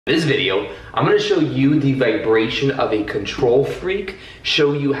In this video, I'm going to show you the vibration of a control freak,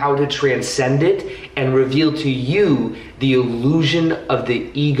 show you how to transcend it, and reveal to you the illusion of the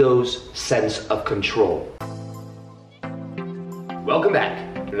ego's sense of control. Welcome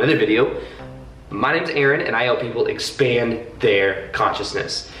back to another video. My name's Aaron, and I help people expand their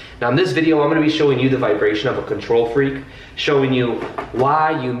consciousness. Now in this video, I'm going to be showing you the vibration of a control freak, showing you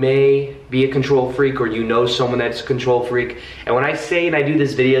why you may be a control freak or you know someone that's a control freak. And when I say and I do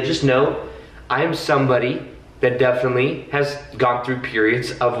this video, just know I am somebody that definitely has gone through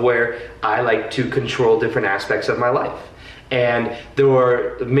periods of where I like to control different aspects of my life. And there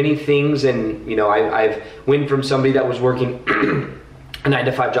were many things, and you know, I've went from somebody that was working a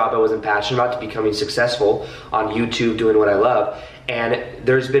 9-to-5 job I wasn't passionate about to becoming successful on YouTube doing what I love. And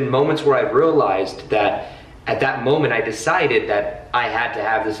there's been moments where I've realized that at that moment I decided that I had to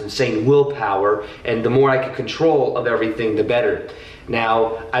have this insane willpower, and the more I could control of everything, the better.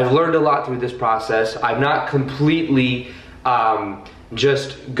 Now, I've learned a lot through this process. I'm not completely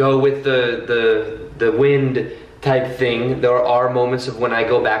just go with the wind type thing. There are moments of when I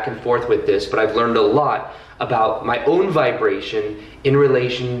go back and forth with this, but I've learned a lot about my own vibration in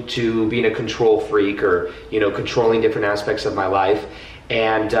relation to being a control freak, or controlling different aspects of my life,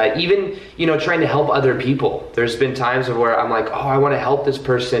 and even trying to help other people. There's been times where I'm like, oh, I want to help this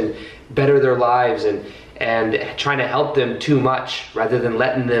person better their lives, and trying to help them too much rather than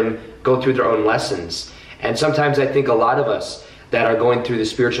letting them go through their own lessons. And sometimes I think a lot of us that are going through the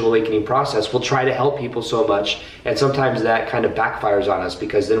spiritual awakening process will try to help people so much, and sometimes that kind of backfires on us,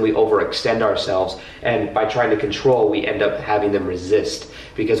 because then we overextend ourselves, and by trying to control, we end up having them resist.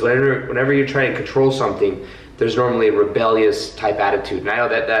 Because whenever you're trying to control something, there's normally a rebellious type attitude, and I know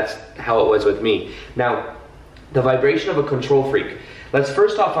that that's how it was with me. Now, the vibration of a control freak. Let's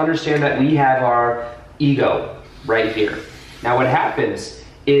first off understand that we have our ego right here. Now what happens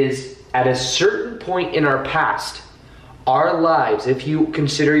is, at a certain point in our past, our lives, if you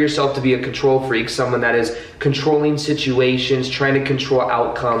consider yourself to be a control freak, someone that is controlling situations, trying to control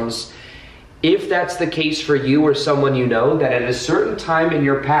outcomes, if that's the case for you or someone you know, that at a certain time in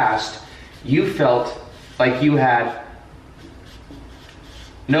your past, you felt like you had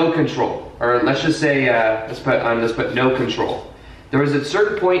no control, or let's just say, let's put no control. There was a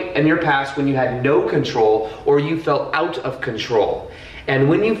certain point in your past when you had no control, or you felt out of control. And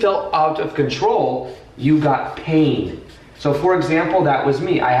when you felt out of control, you got pain. So for example, that was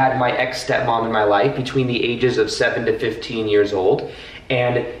me. I had my ex-stepmom in my life between the ages of 7 to 15 years old.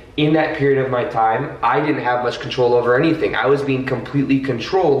 And in that period of my time, I didn't have much control over anything. I was being completely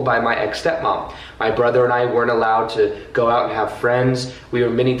controlled by my ex-stepmom. My brother and I weren't allowed to go out and have friends. We were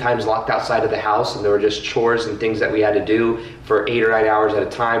many times locked outside of the house, and there were just chores and things that we had to do for 8 or 9 hours at a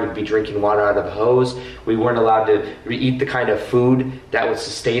time. We'd be drinking water out of the hose. We weren't allowed to eat the kind of food that would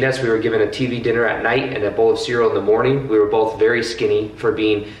sustain us. We were given a TV dinner at night and a bowl of cereal in the morning. We were both very skinny for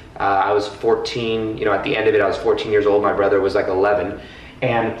being, I was 14, at the end of it I was 14 years old. My brother was like 11.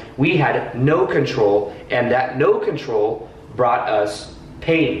 And we had no control, and that no control brought us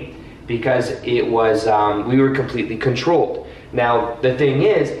pain, because it was, we were completely controlled. Now, the thing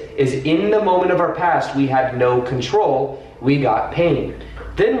is in the moment of our past, we had no control, we got pain.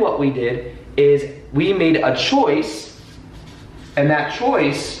 Then what we did is we made a choice, and that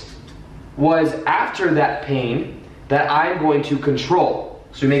choice was after that pain that I'm going to control.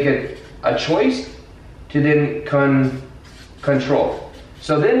 So we make a choice to then control.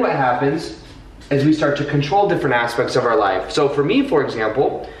 So then what happens is we start to control different aspects of our life. So for me, for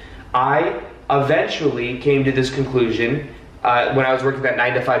example, I eventually came to this conclusion when I was working that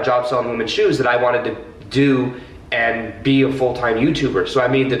 9-to-5 job selling women's shoes, that I wanted to do and be a full-time YouTuber. So I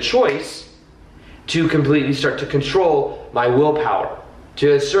made the choice to completely start to control my willpower,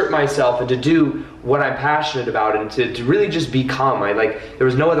 to assert myself and to do what I'm passionate about, and to really just become. There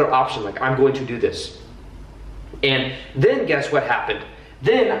was no other option. I'm going to do this. And then guess what happened?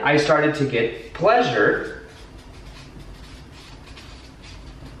 Then I started to get pleasure.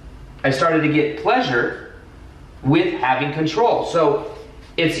 I started to get pleasure with having control. So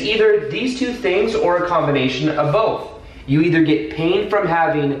it's either these two things or a combination of both. You either get pain from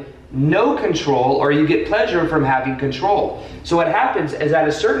having no control, or you get pleasure from having control. So what happens is, at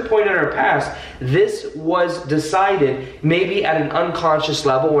a certain point in our past, this was decided maybe at an unconscious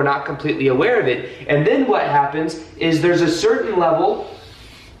level. We're not completely aware of it. And then what happens is there's a certain level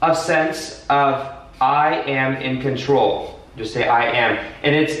of sense of I am in control. Just say I am.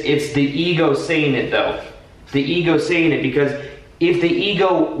 And it's the ego saying it though. The ego saying it, because if the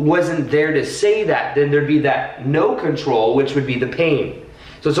ego wasn't there to say that, then there'd be that no control, which would be the pain.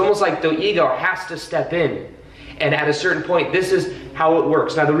 So it's almost like the ego has to step in And at a certain point, this is how it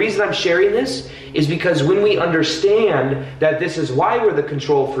works. Now, the reason I'm sharing this is because when we understand that this is why we're the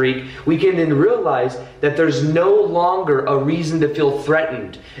control freak, we can then realize that there's no longer a reason to feel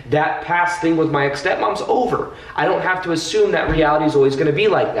threatened. That past thing with my ex-stepmom's over. I don't have to assume that reality is always going to be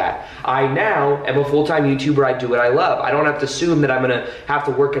like that. I now am a full-time YouTuber. I do what I love. I don't have to assume that I'm going to have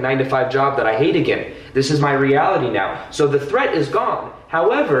to work a 9-to-5 job that I hate again. This is my reality now. So the threat is gone.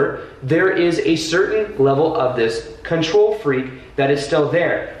 However, there is a certain level of this control freak that is still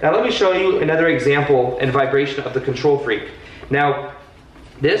there. Now let me show you another example and vibration of the control freak. Now,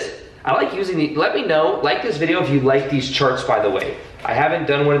 I like using the, let me know, like this video if you like these charts, by the way. I haven't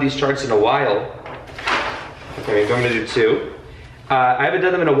done one of these charts in a while. Okay, maybe I'm gonna do two. I haven't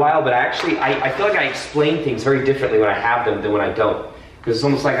done them in a while, but I feel like I explain things very differently when I have them than when I don't. Because it's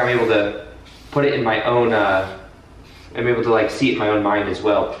almost like I'm able to put it in my own, I'm able to like see it in my own mind as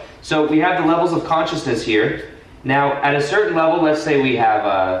well. So we have the levels of consciousness here. Now, at a certain level, let's say we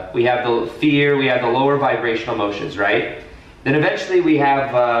have the fear, we have the lower vibrational emotions, right? Then eventually we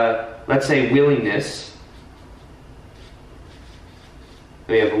have, let's say, willingness.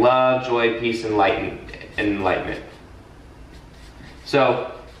 We have love, joy, peace, and enlightenment.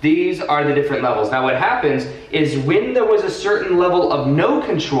 So these are the different levels. Now what happens is when there was a certain level of no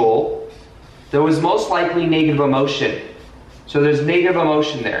control, there was most likely negative emotion. So there's negative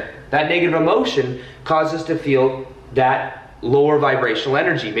emotion there. That negative emotion causes us to feel that lower vibrational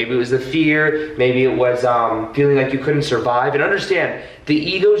energy. Maybe it was the fear, maybe it was feeling like you couldn't survive. And understand, the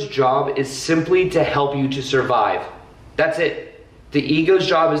ego's job is simply to help you to survive. That's it. The ego's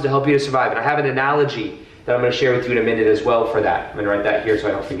job is to help you to survive. And I have an analogy that I'm going to share with you in a minute as well for that. I'm going to write that here so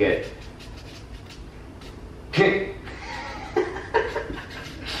I don't forget.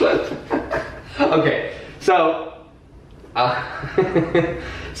 Okay, so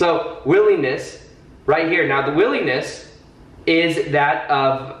so willingness right here. Now the willingness is that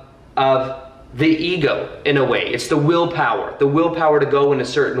of the ego in a way. It's the willpower to go in a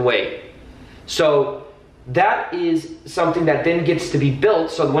certain way. So that is something that then gets to be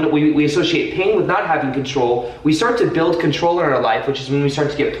built. So when we associate pain with not having control, we start to build control in our life, which is when we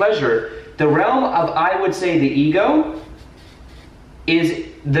start to get pleasure. The realm of, I would say, the ego is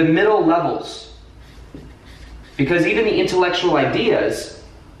the middle levels. Because even the intellectual ideas,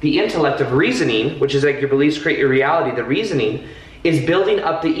 the intellect of reasoning, which is like your beliefs create your reality, the reasoning is building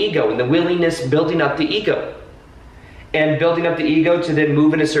up the ego, and the willingness building up the ego. And building up the ego to then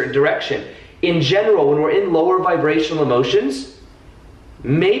move in a certain direction. In general, when we're in lower vibrational emotions,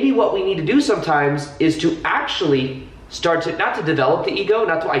 maybe what we need to do sometimes is to actually start to, not to develop the ego,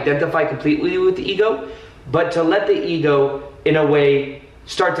 not to identify completely with the ego, but to let the ego, in a way,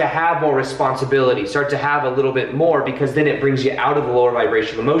 start to have more responsibility, start to have a little bit more, because then it brings you out of the lower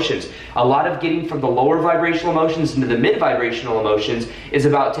vibrational emotions. A lot of getting from the lower vibrational emotions into the mid-vibrational emotions is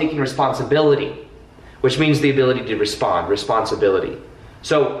about taking responsibility, which means the ability to respond, responsibility.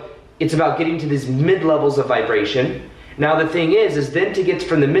 So it's about getting to these mid-levels of vibration. Now the thing is then to get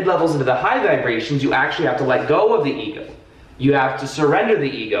from the mid-levels into the high vibrations, you actually have to let go of the ego. You have to surrender the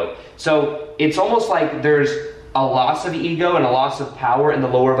ego. So it's almost like there's a loss of ego and a loss of power in the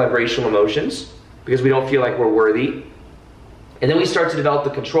lower vibrational emotions because we don't feel like we're worthy. And then we start to develop the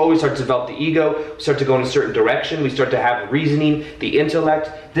control, we start to develop the ego, we start to go in a certain direction, we start to have reasoning, the intellect.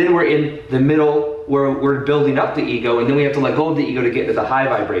 Then we're in the middle where we're building up the ego, and then we have to let go of the ego to get into the high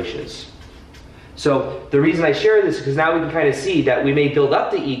vibrations. So the reason I share this is because now we can kind of see that we may build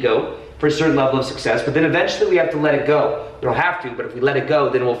up the ego for a certain level of success, but then eventually we have to let it go. We don't have to, but if we let it go,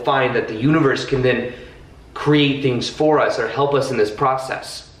 then we'll find that the universe can then create things for us or help us in this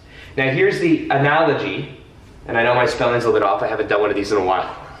process. Now here's the analogy, and I know my spelling's a little bit off, I haven't done one of these in a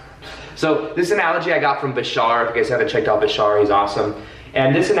while. So this analogy I got from Bashar. If you guys haven't checked out Bashar, he's awesome.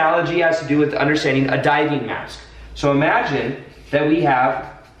 And this analogy has to do with understanding a diving mask. So imagine that we have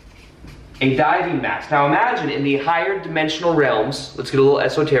a diving mask. Now imagine in the higher dimensional realms, let's get a little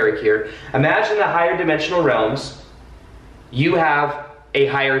esoteric here. Imagine the higher dimensional realms, you have a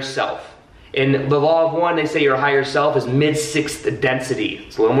higher self. In the law of one, they say your higher self is mid-6th density.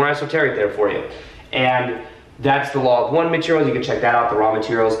 It's a little more esoteric there for you. And that's the law of one materials. You can check that out, the raw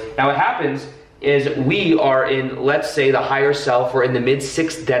materials. Now what happens is we are in, let's say, the higher self. We're in the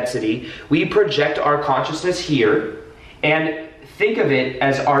mid-6th density. We project our consciousness here and think of it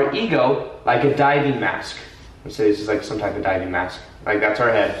as our ego like a diving mask. Let's say this is like some type of diving mask. Like that's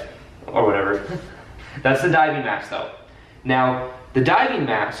our head or whatever. That's the diving mask though. Now the diving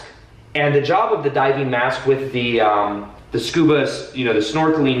mask, and the job of the diving mask with the scuba, you know, the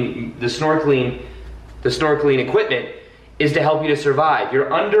snorkeling equipment is to help you to survive.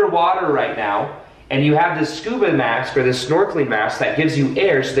 You're underwater right now, and you have this scuba mask or this snorkeling mask that gives you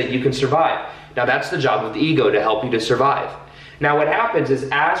air so that you can survive. Now that's the job of the ego, to help you to survive. Now what happens is,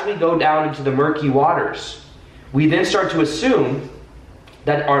 as we go down into the murky waters, we then start to assume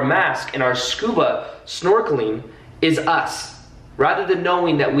that our mask and our scuba snorkeling is us, rather than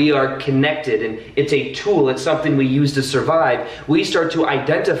knowing that we are connected and it's a tool, it's something we use to survive. We start to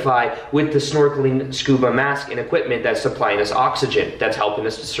identify with the snorkeling scuba mask and equipment that's supplying us oxygen, that's helping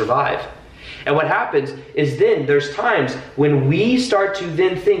us to survive. And what happens is, then there's times when we start to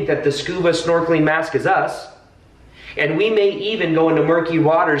then think that the scuba snorkeling mask is us, and we may even go into murky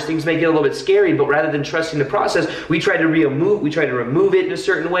waters. Things may get a little bit scary, but rather than trusting the process, we try to remove it in a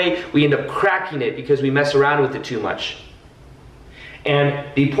certain way. We end up cracking it because we mess around with it too much. And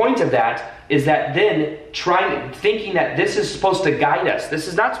the point of that is that then thinking that this is supposed to guide us. This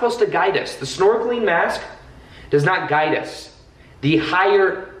is not supposed to guide us. The snorkeling mask does not guide us. The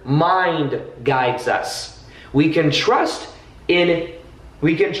higher mind guides us. We can trust in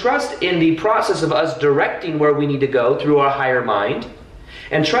the process of us directing where we need to go through our higher mind,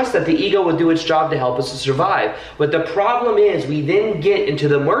 and trust that the ego will do its job to help us to survive. But the problem is, we then get into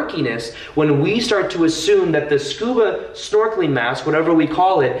the murkiness when we start to assume that the scuba snorkeling mask, whatever we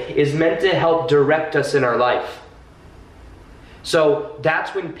call it, is meant to help direct us in our life. So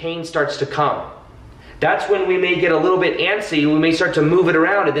that's when pain starts to come. That's when we may get a little bit antsy, we may start to move it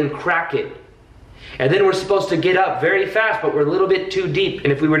around and then crack it. And then we're supposed to get up very fast, but we're a little bit too deep.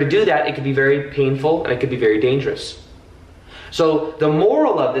 And if we were to do that, it could be very painful and it could be very dangerous. So the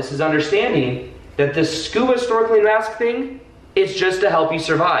moral of this is understanding that this scuba snorkeling mask thing is just to help you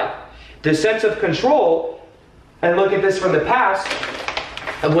survive. The sense of control, and look at this from the past,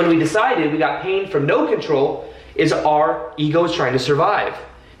 of when we decided we got pain from no control, is our ego is trying to survive.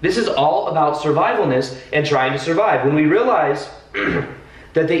 This is all about survivalness and trying to survive. When we realize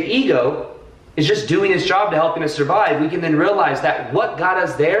that the ego is just doing its job to helping us survive, we can then realize that what got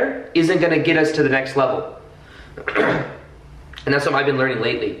us there isn't going to get us to the next level. And that's something I've been learning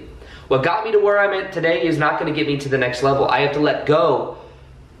lately. What got me to where I'm at today is not going to get me to the next level. I have to let go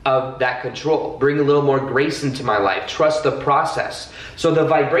of that control, bring a little more grace into my life, trust the process. So the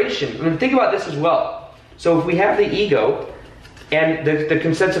vibration, I mean, think about this as well. So if we have the ego and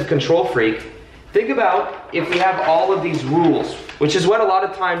the sense of control freak, think about if we have all of these rules, which is what a lot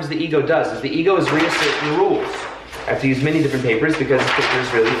of times the ego does, is the ego is reasserting rules. I have to use many different papers because this paper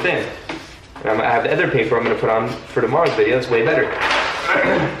is really thin. And I have the other paper I'm going to put on for tomorrow's video. It's way better.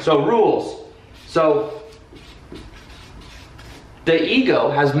 So rules. So the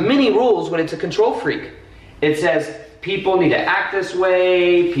ego has many rules when it's a control freak. It says people need to act this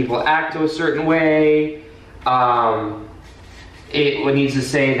way. People act to a certain way. It needs to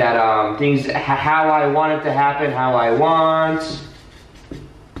say that things, how I want it to happen, how I want,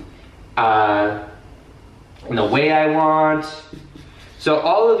 in the way I want. So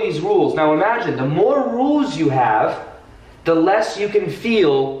all of these rules. Now imagine, the more rules you have, the less you can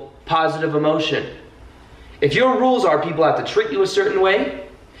feel positive emotion. If your rules are people have to treat you a certain way,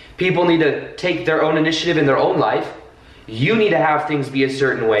 people need to take their own initiative in their own life, you need to have things be a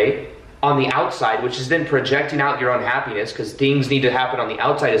certain way on the outside, which is then projecting out your own happiness, because things need to happen on the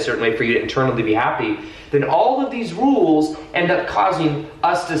outside a certain way for you to internally be happy, then all of these rules end up causing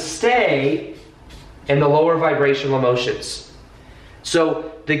us to stay in the lower vibrational emotions.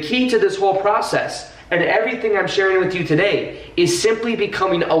 So the key to this whole process and everything I'm sharing with you today is simply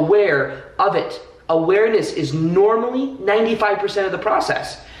becoming aware of it. Awareness is normally 95% of the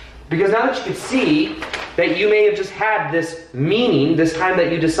process. Because now that you can see that you may have just had this meaning, this time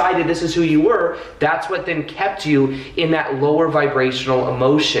that you decided this is who you were, that's what then kept you in that lower vibrational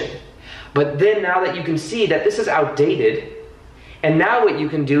emotion. But then now that you can see that this is outdated, and now what you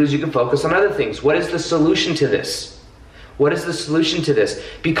can do is you can focus on other things. What is the solution to this? What is the solution to this?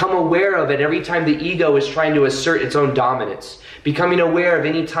 Become aware of it every time the ego is trying to assert its own dominance. Becoming aware of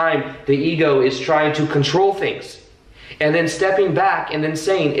any time the ego is trying to control things. And then stepping back and then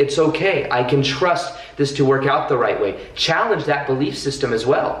saying, it's okay, I can trust this to work out the right way. Challenge that belief system as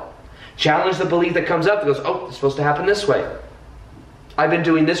well. Challenge the belief that comes up that goes, oh, it's supposed to happen this way. I've been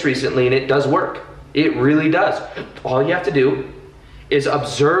doing this recently and it does work. It really does. All you have to do is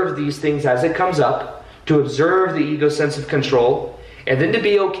observe these things as it comes up, to observe the ego sense of control, and then to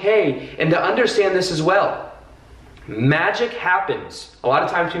be okay and to understand this as well. Magic happens. A lot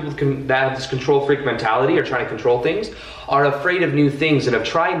of times people that have this control freak mentality or trying to control things are afraid of new things and of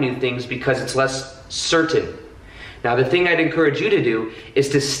trying new things because it's less certain. Now the thing I'd encourage you to do is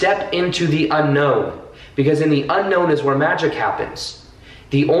to step into the unknown, because in the unknown is where magic happens.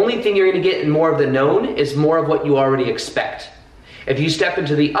 The only thing you're going to get in more of the known is more of what you already expect. If you step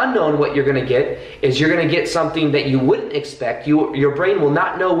into the unknown, what you're gonna get is you're gonna get something that you wouldn't expect. Your brain will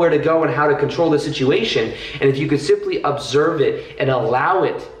not know where to go and how to control the situation. And if you could simply observe it and allow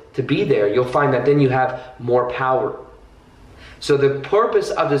it to be there, you'll find that then you have more power. So the purpose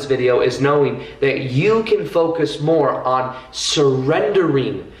of this video is knowing that you can focus more on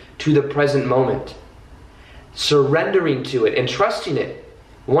surrendering to the present moment. Surrendering to it and trusting it.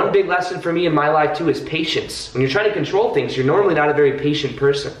 One big lesson for me in my life too is patience. When you're trying to control things, you're normally not a very patient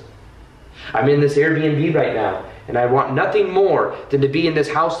person. I'm in this Airbnb right now, and I want nothing more than to be in this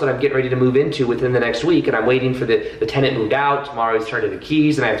house that I'm getting ready to move into within the next week, and I'm waiting for the tenant moved out. Tomorrow he's turning the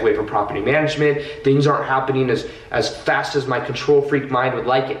keys, and I have to wait for property management. Things aren't happening as fast as my control freak mind would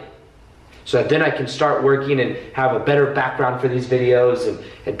like it. So that then I can start working and have a better background for these videos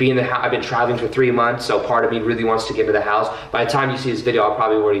and be in the house. I've been traveling for 3 months, so part of me really wants to get into the house. By the time you see this video, I'll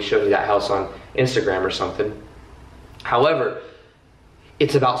probably already show you that house on Instagram or something. However,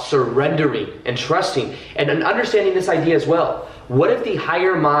 it's about surrendering and trusting and understanding this idea as well. What if the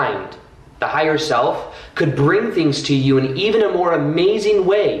higher mind, the higher self, could bring things to you in even a more amazing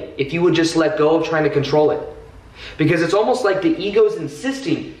way if you would just let go of trying to control it? Because it's almost like the ego's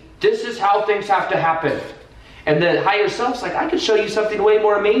insisting, this is how things have to happen. And the higher self's like, I could show you something way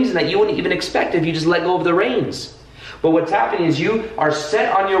more amazing that you wouldn't even expect if you just let go of the reins. But what's happening is you are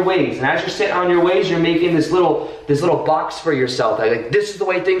set on your ways. And as you're set on your ways, you're making this little box for yourself. Like, this is the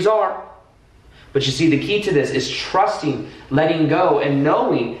way things are. But you see, the key to this is trusting, letting go, and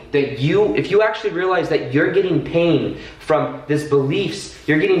knowing that if you actually realize that you're getting pain from these beliefs,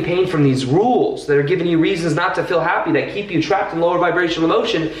 you're getting pain from these rules that are giving you reasons not to feel happy, that keep you trapped in lower vibrational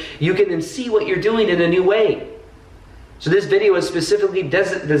emotion, you can then see what you're doing in a new way. So this video is specifically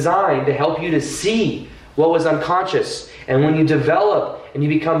designed to help you to see what was unconscious. And when you develop and you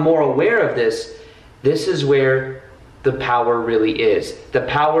become more aware of this, this is where the power really is. The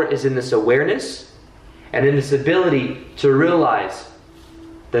power is in this awareness and in this ability to realize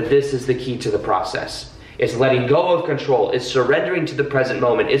that this is the key to the process. It's letting go of control. It's surrendering to the present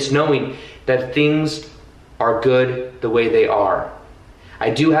moment. It's knowing that things are good the way they are.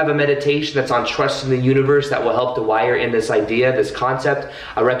 I do have a meditation that's on trusting the universe that will help to wire in this idea, this concept.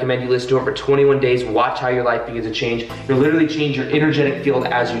 I recommend you listen to it for 21 days. Watch how your life begins to change. You'll literally change your energetic field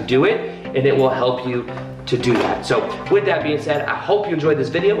as you do it, and it will help you to do that. So with that being said, I hope you enjoyed this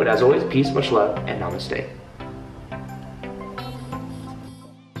video, and as always, peace, much love, and namaste.